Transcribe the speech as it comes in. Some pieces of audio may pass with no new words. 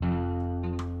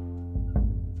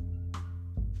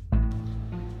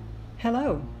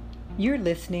Hello, you're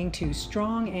listening to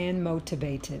Strong and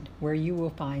Motivated, where you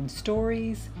will find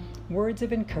stories, words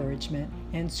of encouragement,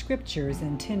 and scriptures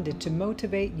intended to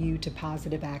motivate you to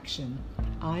positive action.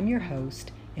 I'm your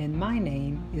host, and my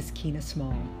name is Keena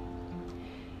Small.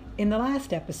 In the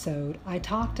last episode, I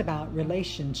talked about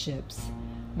relationships,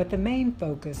 but the main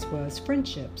focus was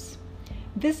friendships.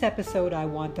 This episode, I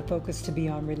want the focus to be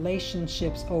on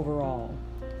relationships overall.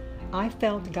 I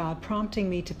felt God prompting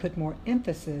me to put more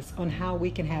emphasis on how we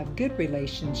can have good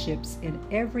relationships in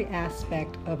every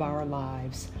aspect of our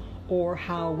lives, or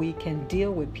how we can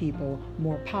deal with people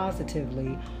more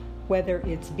positively, whether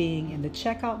it's being in the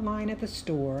checkout line at the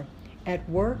store, at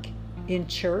work, in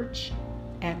church,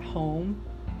 at home,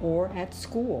 or at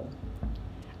school.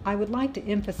 I would like to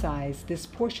emphasize this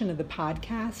portion of the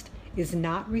podcast is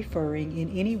not referring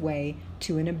in any way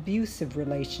to an abusive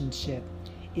relationship.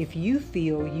 If you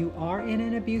feel you are in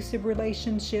an abusive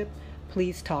relationship,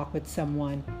 please talk with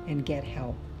someone and get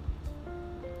help.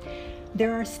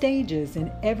 There are stages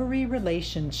in every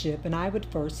relationship, and I would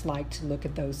first like to look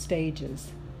at those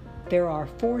stages. There are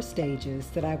 4 stages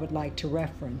that I would like to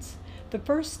reference. The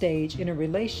first stage in a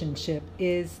relationship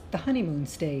is the honeymoon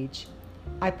stage.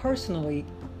 I personally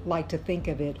like to think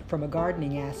of it from a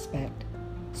gardening aspect,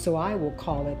 so I will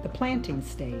call it the planting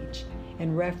stage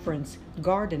and reference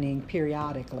gardening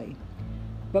periodically.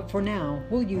 But for now,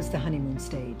 we'll use the honeymoon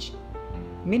stage.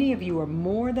 Many of you are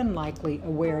more than likely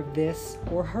aware of this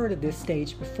or heard of this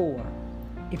stage before.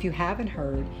 If you haven't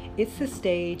heard, it's the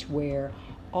stage where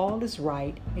all is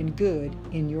right and good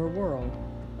in your world.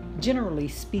 Generally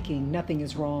speaking, nothing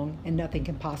is wrong and nothing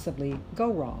can possibly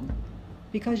go wrong,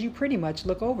 because you pretty much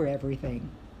look over everything.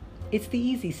 It's the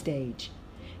easy stage.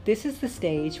 This is the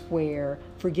stage where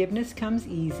forgiveness comes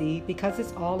easy because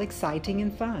it's all exciting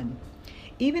and fun.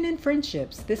 Even in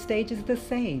friendships, this stage is the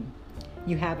same.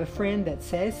 You have a friend that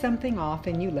says something off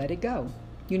and you let it go.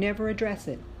 You never address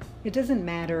it. It doesn't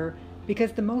matter,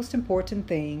 because the most important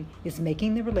thing is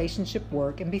making the relationship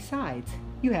work, and besides,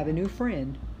 you have a new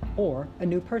friend or a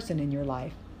new person in your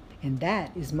life. And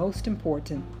that is most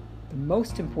important, the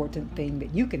most important thing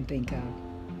that you can think of.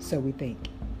 So we think.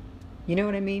 You know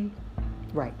what I mean?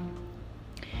 Right.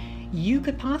 You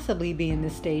could possibly be in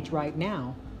this stage right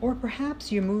now, or perhaps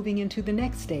you're moving into the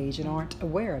next stage and aren't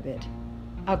aware of it.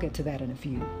 I'll get to that in a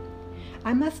few.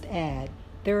 I must add,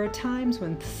 there are times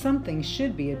when something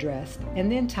should be addressed,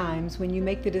 and then times when you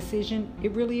make the decision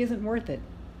it really isn't worth it.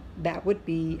 That would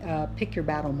be a pick your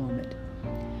battle moment.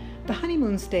 The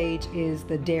honeymoon stage is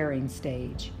the daring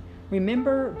stage.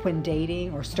 Remember when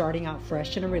dating or starting out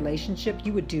fresh in a relationship,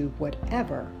 you would do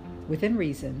whatever within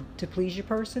reason to please your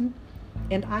person?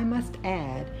 And I must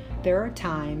add, there are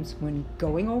times when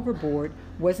going overboard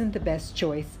wasn't the best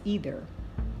choice either.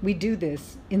 We do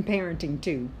this in parenting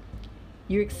too.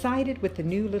 You're excited with the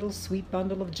new little sweet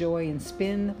bundle of joy and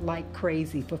spin like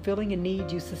crazy, fulfilling a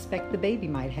need you suspect the baby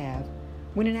might have,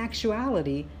 when in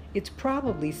actuality, it's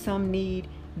probably some need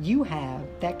you have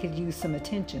that could use some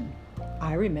attention.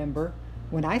 I remember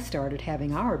when I started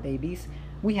having our babies,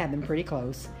 we had them pretty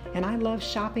close, and I love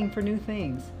shopping for new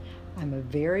things. I'm a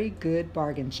very good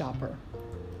bargain shopper.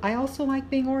 I also like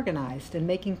being organized and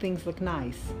making things look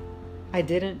nice. I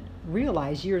didn't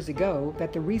realize years ago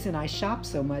that the reason I shopped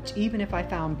so much, even if I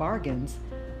found bargains,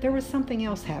 there was something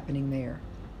else happening there.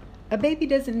 A baby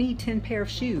doesn't need 10 pair of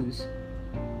shoes,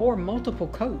 or multiple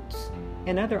coats,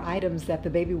 and other items that the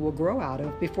baby will grow out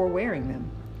of before wearing them.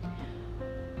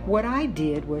 What I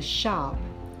did was shop,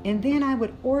 and then I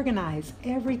would organize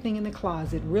everything in the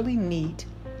closet really neat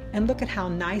and look at how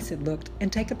nice it looked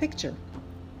and take a picture.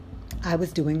 I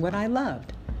was doing what I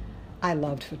loved. I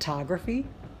loved photography,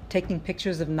 taking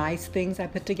pictures of nice things I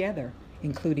put together,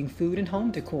 including food and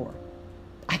home decor.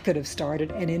 I could have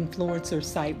started an influencer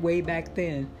site way back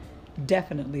then.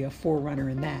 Definitely a forerunner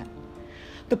in that.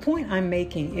 The point I'm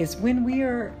making is when we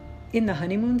are in the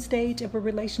honeymoon stage of a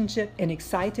relationship and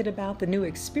excited about the new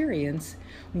experience,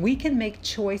 we can make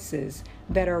choices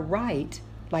that are right,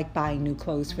 like buying new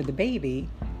clothes for the baby,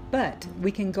 but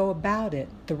we can go about it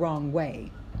the wrong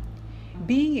way.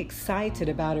 Being excited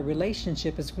about a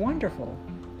relationship is wonderful,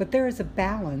 but there is a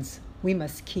balance we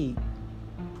must keep.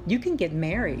 You can get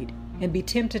married and be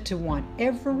tempted to want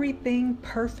everything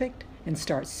perfect and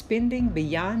start spending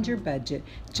beyond your budget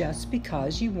just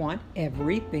because you want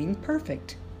everything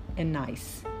perfect and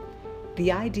nice.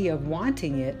 The idea of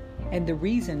wanting it and the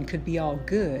reason could be all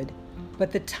good,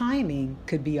 but the timing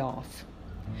could be off.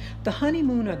 The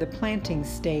honeymoon or the planting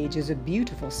stage is a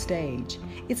beautiful stage.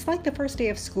 It's like the first day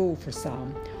of school for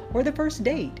some, or the first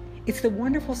date. It's the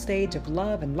wonderful stage of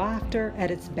love and laughter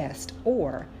at its best,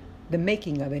 or the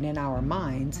making of it in our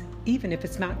minds, even if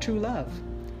it's not true love.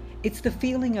 It's the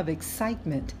feeling of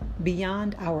excitement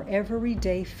beyond our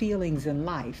everyday feelings in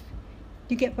life.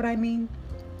 You get what I mean?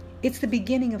 It's the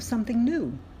beginning of something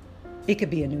new. It could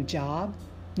be a new job,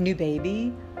 new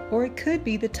baby, or it could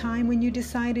be the time when you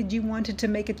decided you wanted to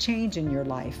make a change in your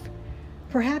life.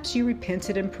 Perhaps you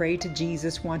repented and prayed to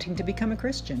Jesus wanting to become a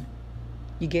Christian.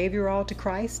 You gave your all to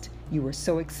Christ. You were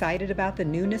so excited about the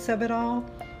newness of it all.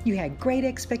 You had great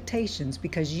expectations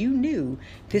because you knew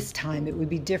this time it would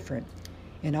be different.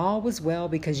 And all was well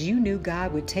because you knew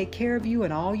God would take care of you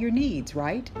and all your needs,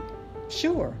 right?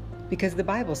 Sure, because the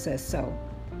Bible says so.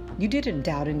 You didn't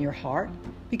doubt in your heart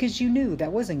because you knew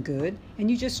that wasn't good, and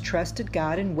you just trusted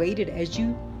God and waited as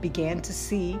you began to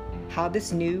see how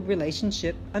this new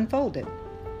relationship unfolded.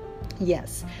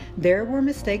 Yes, there were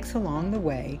mistakes along the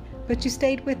way, but you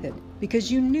stayed with it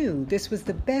because you knew this was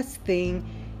the best thing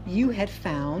you had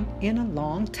found in a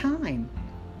long time.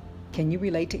 Can you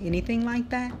relate to anything like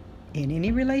that? In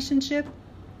any relationship?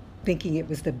 Thinking it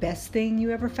was the best thing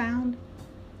you ever found?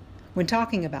 When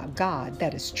talking about God,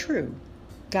 that is true.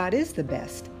 God is the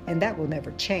best, and that will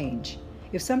never change.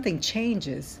 If something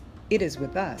changes, it is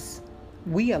with us.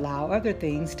 We allow other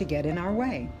things to get in our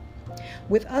way.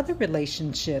 With other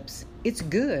relationships, it's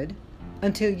good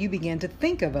until you begin to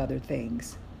think of other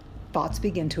things. Thoughts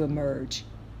begin to emerge.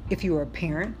 If you are a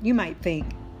parent, you might think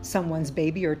someone's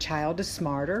baby or child is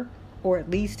smarter, or at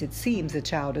least it seems the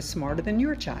child is smarter than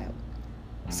your child.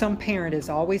 Some parent is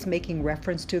always making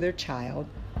reference to their child,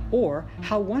 or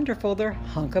how wonderful their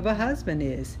hunk of a husband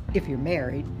is, if you're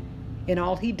married, in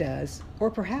all he does,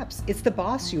 or perhaps it's the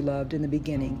boss you loved in the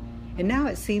beginning, and now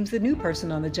it seems the new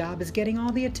person on the job is getting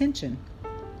all the attention.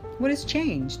 What has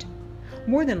changed?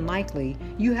 More than likely,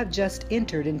 you have just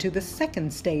entered into the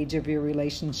second stage of your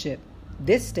relationship.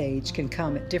 This stage can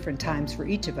come at different times for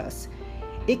each of us.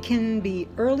 It can be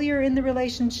earlier in the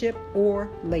relationship or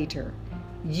later.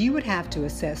 You would have to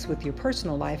assess with your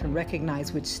personal life and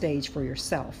recognize which stage for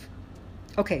yourself.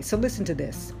 Okay, so listen to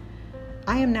this.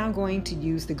 I am now going to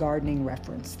use the gardening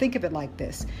reference. Think of it like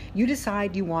this. You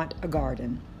decide you want a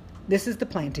garden. This is the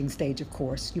planting stage, of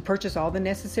course. You purchase all the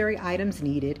necessary items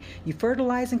needed. You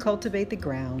fertilize and cultivate the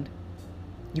ground.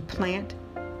 You plant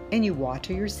and you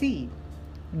water your seed.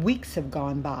 Weeks have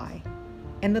gone by,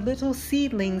 and the little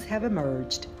seedlings have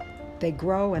emerged. They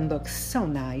grow and look so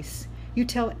nice. You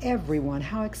tell everyone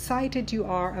how excited you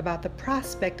are about the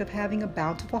prospect of having a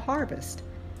bountiful harvest.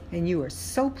 And you are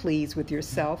so pleased with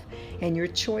yourself and your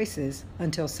choices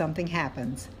until something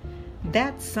happens.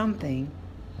 That something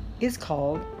is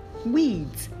called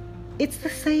weeds. It's the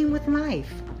same with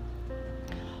life.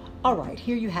 All right,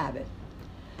 here you have it.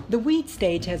 The weed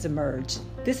stage has emerged.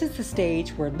 This is the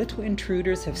stage where little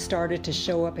intruders have started to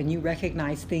show up and you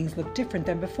recognize things look different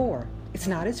than before. It's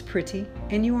not as pretty,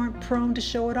 and you aren't prone to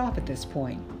show it off at this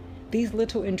point. These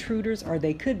little intruders, or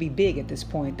they could be big at this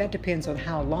point, that depends on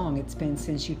how long it's been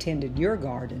since you tended your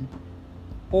garden,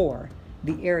 or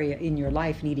the area in your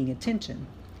life needing attention.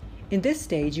 In this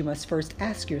stage, you must first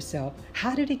ask yourself,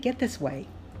 how did it get this way?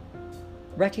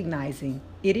 Recognizing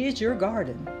it is your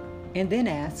garden, and then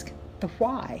ask the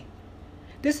why.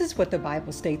 This is what the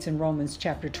Bible states in Romans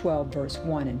chapter 12, verse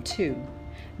 1 and 2.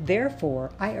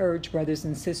 Therefore, I urge brothers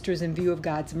and sisters in view of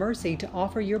God's mercy to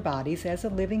offer your bodies as a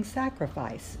living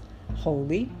sacrifice,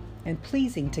 holy and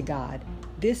pleasing to God.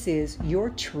 This is your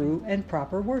true and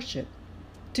proper worship.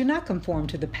 Do not conform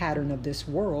to the pattern of this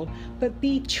world, but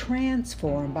be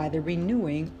transformed by the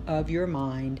renewing of your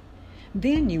mind.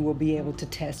 Then you will be able to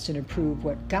test and approve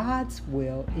what God's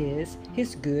will is,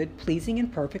 His good, pleasing,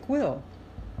 and perfect will.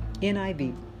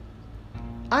 NIV.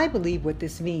 I believe what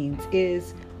this means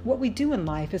is what we do in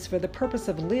life is for the purpose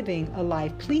of living a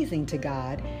life pleasing to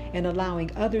God and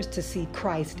allowing others to see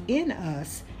Christ in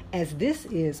us, as this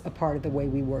is a part of the way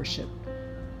we worship.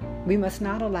 We must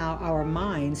not allow our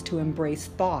minds to embrace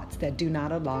thoughts that do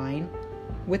not align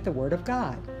with the Word of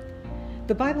God.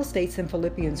 The Bible states in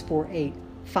Philippians 4:8,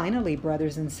 finally,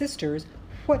 brothers and sisters,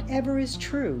 whatever is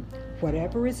true,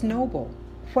 whatever is noble,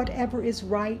 whatever is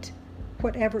right,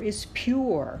 whatever is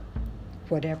pure,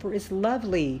 whatever is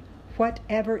lovely,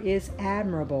 whatever is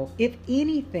admirable, if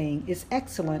anything is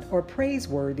excellent or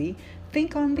praiseworthy,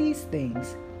 think on these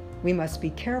things. We must be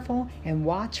careful and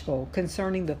watchful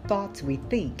concerning the thoughts we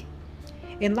think.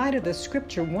 In light of the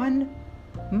scripture, one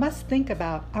must think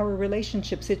about our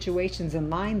relationship situations and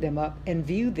line them up and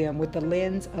view them with the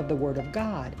lens of the Word of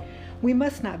God. We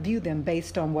must not view them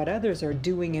based on what others are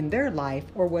doing in their life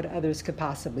or what others could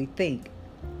possibly think.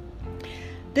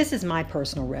 This is my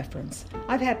personal reference.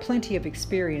 I've had plenty of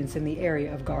experience in the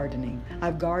area of gardening.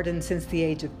 I've gardened since the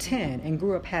age of 10 and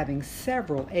grew up having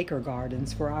several acre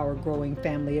gardens for our growing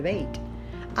family of 8.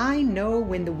 I know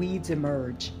when the weeds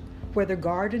emerge, whether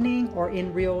gardening or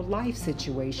in real life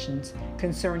situations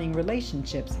concerning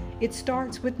relationships. It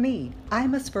starts with me. I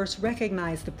must first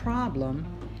recognize the problem,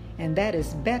 and that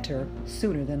is better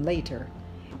sooner than later.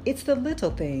 It's the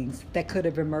little things that could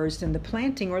have emerged in the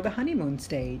planting or the honeymoon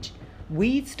stage.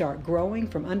 Weeds start growing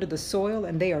from under the soil,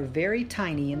 and they are very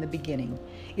tiny in the beginning.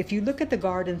 If you look at the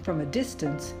garden from a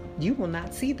distance, you will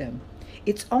not see them.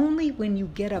 It's only when you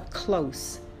get up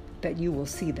close that you will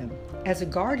see them. As a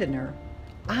gardener,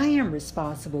 I am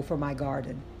responsible for my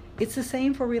garden. It's the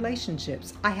same for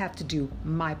relationships. I have to do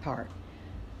my part.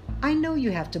 I know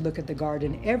you have to look at the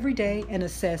garden every day and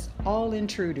assess all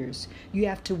intruders. You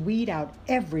have to weed out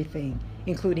everything,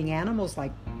 including animals,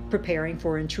 like preparing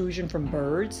for intrusion from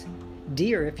birds,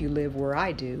 deer if you live where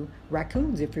I do,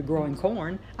 raccoons if you're growing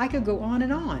corn. I could go on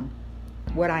and on.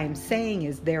 What I am saying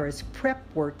is there is prep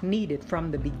work needed from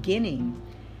the beginning.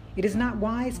 It is not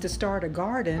wise to start a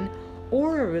garden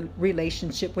or a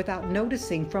relationship without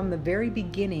noticing from the very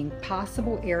beginning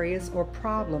possible areas or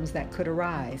problems that could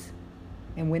arise.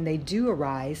 And when they do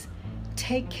arise,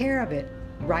 take care of it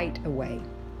right away.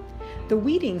 The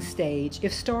weeding stage,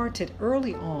 if started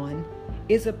early on,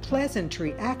 is a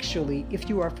pleasantry actually if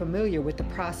you are familiar with the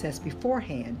process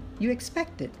beforehand. You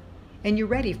expect it and you're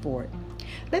ready for it.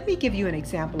 Let me give you an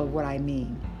example of what I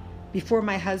mean. Before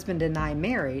my husband and I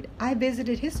married, I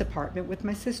visited his apartment with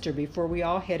my sister before we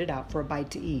all headed out for a bite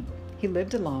to eat. He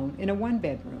lived alone in a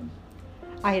 1-bedroom.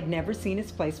 I had never seen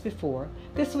his place before.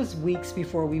 This was weeks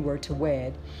before we were to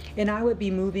wed, and I would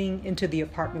be moving into the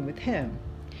apartment with him.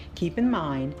 Keep in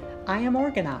mind, I am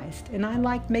organized, and I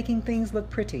like making things look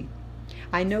pretty.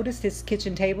 I noticed his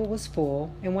kitchen table was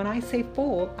full, and when I say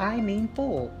full, I mean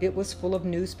full. It was full of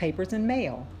newspapers and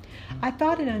mail. I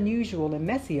thought it unusual and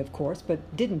messy, of course,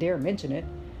 but didn't dare mention it.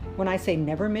 When I say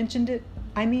never mentioned it,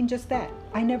 I mean just that.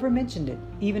 I never mentioned it,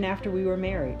 even after we were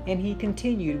married, and he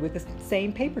continued with the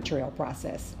same paper trail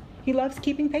process. He loves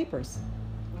keeping papers.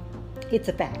 It's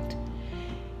a fact.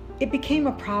 It became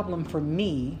a problem for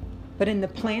me, but in the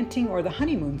planting or the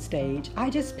honeymoon stage, I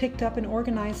just picked up and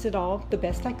organized it all the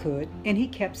best I could, and he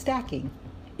kept stacking.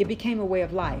 It became a way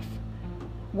of life.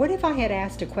 What if I had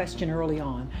asked a question early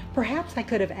on? Perhaps I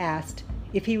could have asked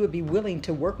if he would be willing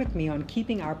to work with me on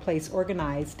keeping our place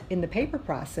organized in the paper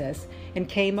process and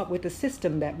came up with a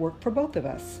system that worked for both of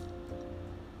us.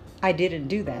 I didn't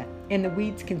do that, and the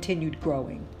weeds continued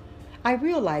growing. I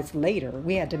realized later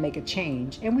we had to make a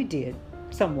change, and we did,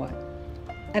 somewhat.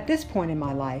 At this point in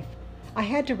my life, I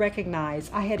had to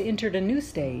recognize I had entered a new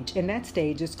stage, and that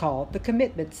stage is called the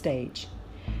commitment stage.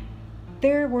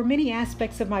 There were many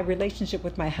aspects of my relationship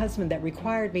with my husband that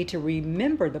required me to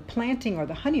remember the planting or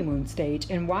the honeymoon stage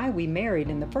and why we married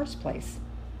in the first place.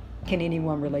 Can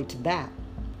anyone relate to that?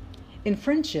 In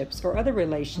friendships or other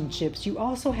relationships, you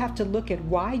also have to look at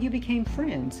why you became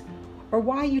friends or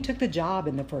why you took the job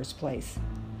in the first place.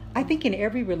 I think in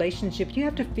every relationship, you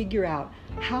have to figure out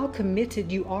how committed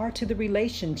you are to the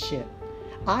relationship.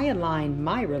 I aligned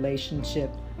my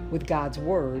relationship with God's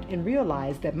Word and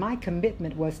realized that my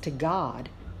commitment was to God,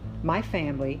 my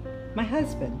family, my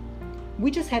husband. We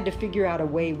just had to figure out a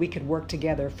way we could work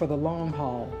together for the long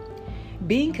haul.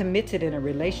 Being committed in a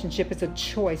relationship is a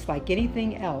choice like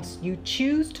anything else. You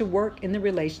choose to work in the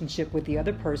relationship with the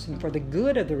other person for the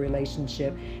good of the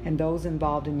relationship and those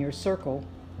involved in your circle,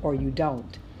 or you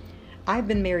don't. I've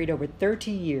been married over 30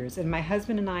 years, and my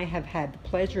husband and I have had the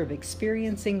pleasure of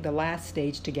experiencing the last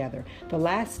stage together. The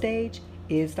last stage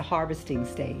is the harvesting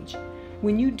stage.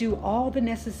 When you do all the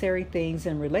necessary things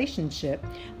in relationship,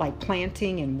 like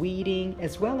planting and weeding,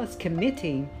 as well as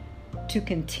committing to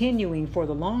continuing for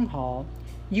the long haul,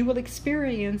 you will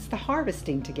experience the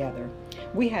harvesting together.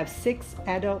 We have 6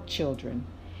 adult children.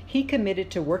 He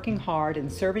committed to working hard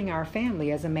and serving our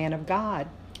family as a man of God,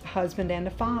 a husband and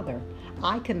a father.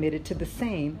 I committed to the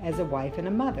same as a wife and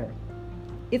a mother.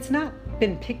 It's not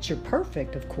been picture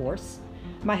perfect, of course.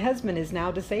 My husband is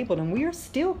now disabled, and we are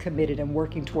still committed and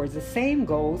working towards the same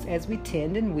goals as we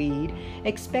tend and weed,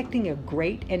 expecting a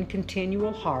great and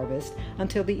continual harvest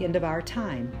until the end of our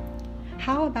time.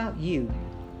 How about you?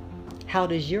 How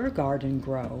does your garden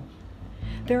grow?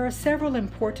 There are several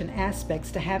important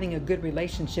aspects to having a good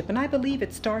relationship, and I believe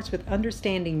it starts with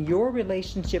understanding your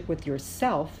relationship with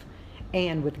yourself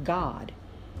and with God.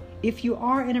 If you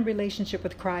are in a relationship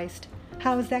with Christ,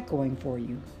 how is that going for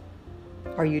you?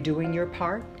 Are you doing your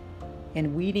part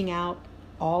and weeding out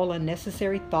all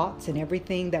unnecessary thoughts and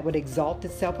everything that would exalt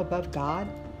itself above God?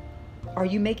 Are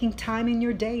you making time in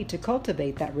your day to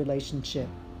cultivate that relationship?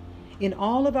 In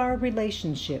all of our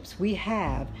relationships we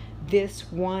have,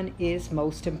 this one is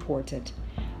most important.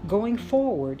 Going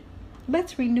forward,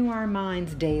 let's renew our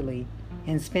minds daily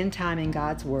and spend time in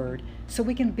God's Word so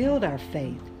we can build our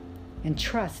faith and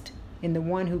trust in the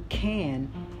one who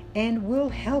can and will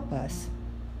help us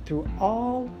through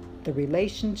all the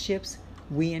relationships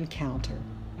we encounter.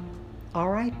 All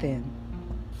right then,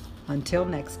 until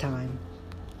next time.